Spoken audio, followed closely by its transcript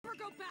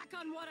back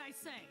on what I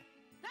say.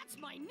 That's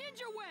my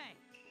ninja way.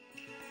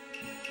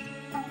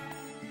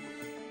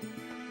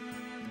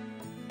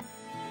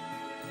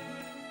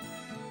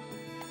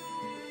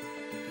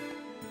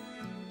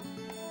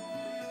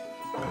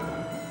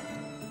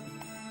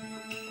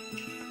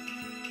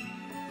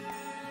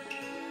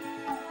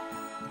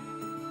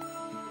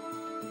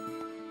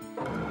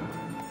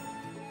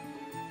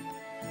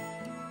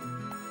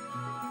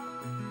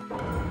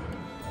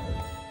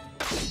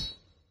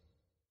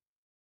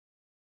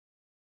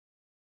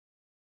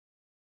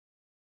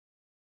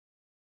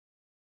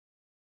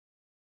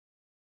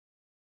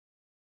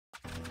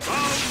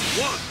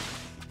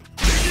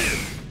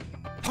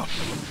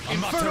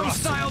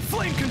 Inferno-style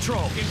flame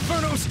control!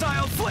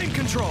 Inferno-style flame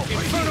control!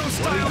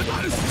 Inferno-style...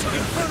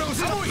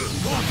 Inferno-style...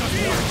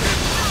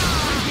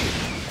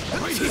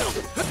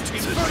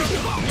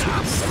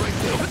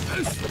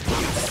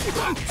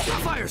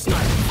 Fire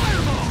style!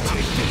 Fireball!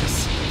 Take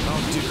this!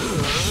 I'll do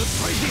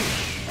right here!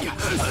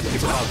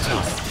 It's about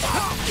time!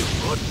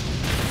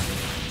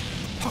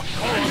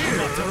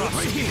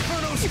 Right here!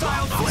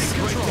 Inferno-style flame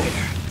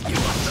control!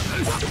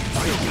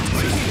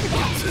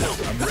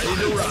 I'm ready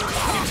to rock.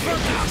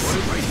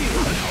 Right here.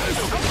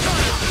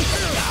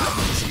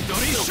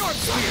 Shidori sharp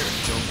spear.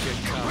 Don't get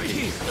caught. Right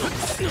here.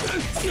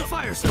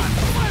 Fire style.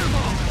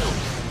 Fireball.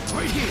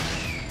 Right here.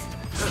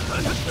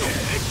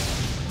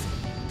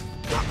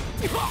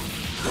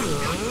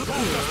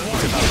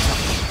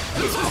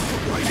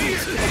 Right here.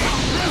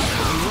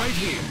 Right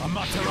here.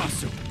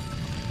 Amaterasu.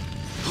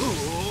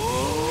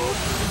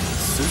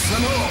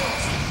 Susanoo.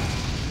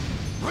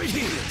 Right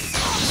here!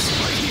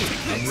 Right here!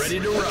 I'm ready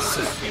to rock!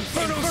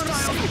 Inferno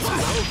style!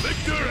 The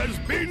victor has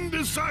been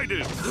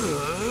decided!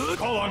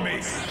 Call on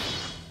me!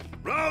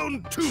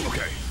 Round 2!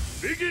 Okay,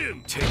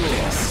 begin! Take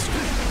this!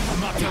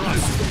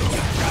 Amaterasu!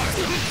 Got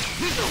it!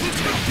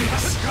 Take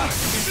this! Got it!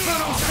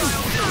 Inferno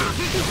style!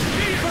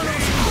 Inferno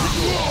style!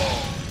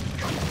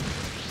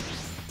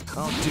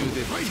 I'll do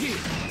this right here!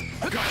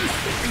 Got it!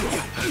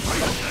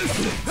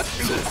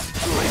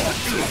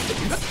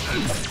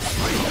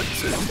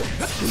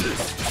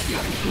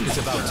 It's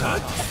about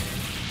time.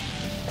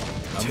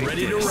 I'm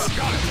ready to rock.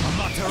 I'm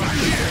not right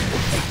here.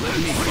 Let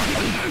me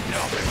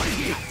right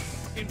here.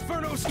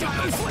 Inferno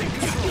style flame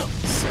control. No.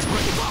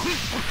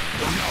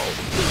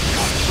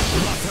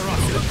 I'm not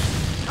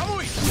come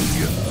on.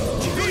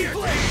 Here.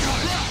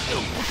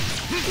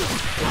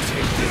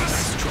 Take this.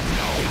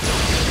 No.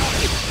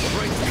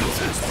 Right here.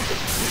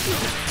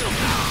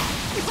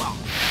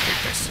 Take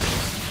this.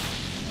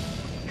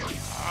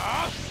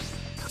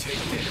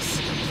 Take this.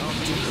 I'll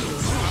do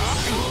this.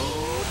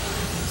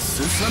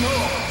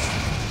 Susanoo!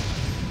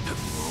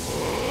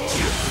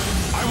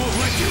 I won't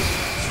let you!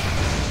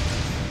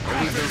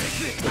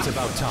 It's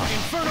about time.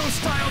 Inferno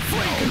style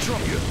flame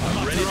control!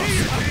 I'm ready to The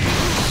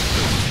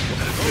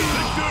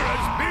victor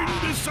has been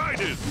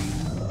decided!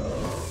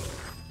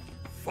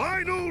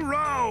 Final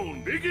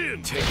round,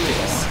 begin! Take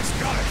this.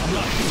 Got it. I'm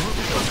not...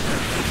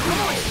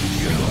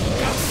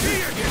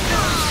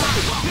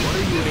 What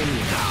are you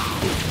aiming at?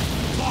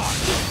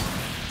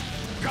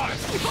 Got it!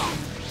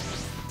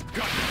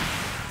 Got it!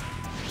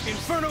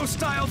 Inferno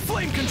style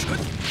flame control!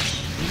 No!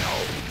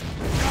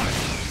 Got it!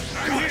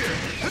 I'm here!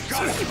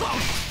 Got it! Got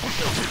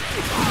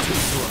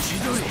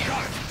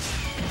it!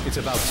 It's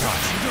about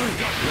time. Ready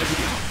to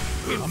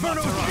go.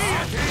 Inferno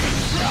style!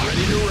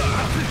 Ready to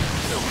rock!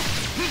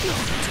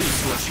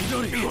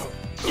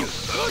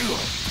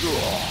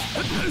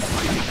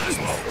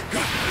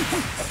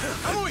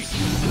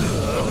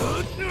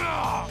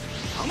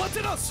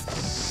 Amaterasu!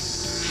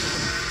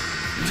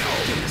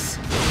 Take this!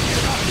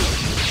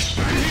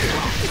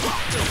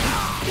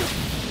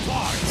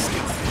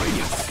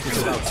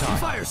 It's about time.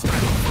 Fire style!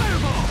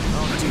 Fireball!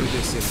 I'll do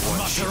this in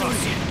one shot.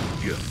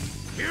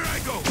 Here I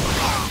go!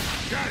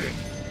 Got it!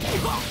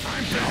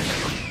 I'm down!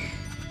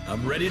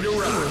 I'm ready to rock.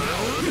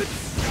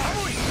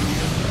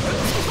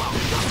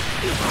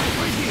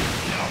 Right here!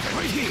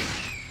 Right here!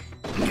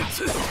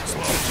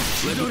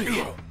 Let me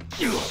go!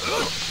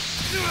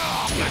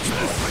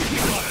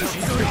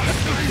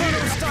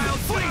 Inferno style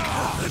flame!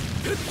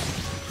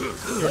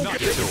 You're not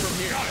getting from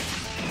here.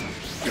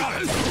 Got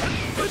it!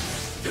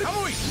 Come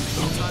on!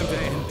 No time to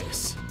end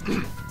this.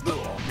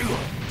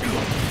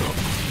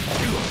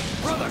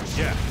 Brother!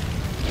 Yeah.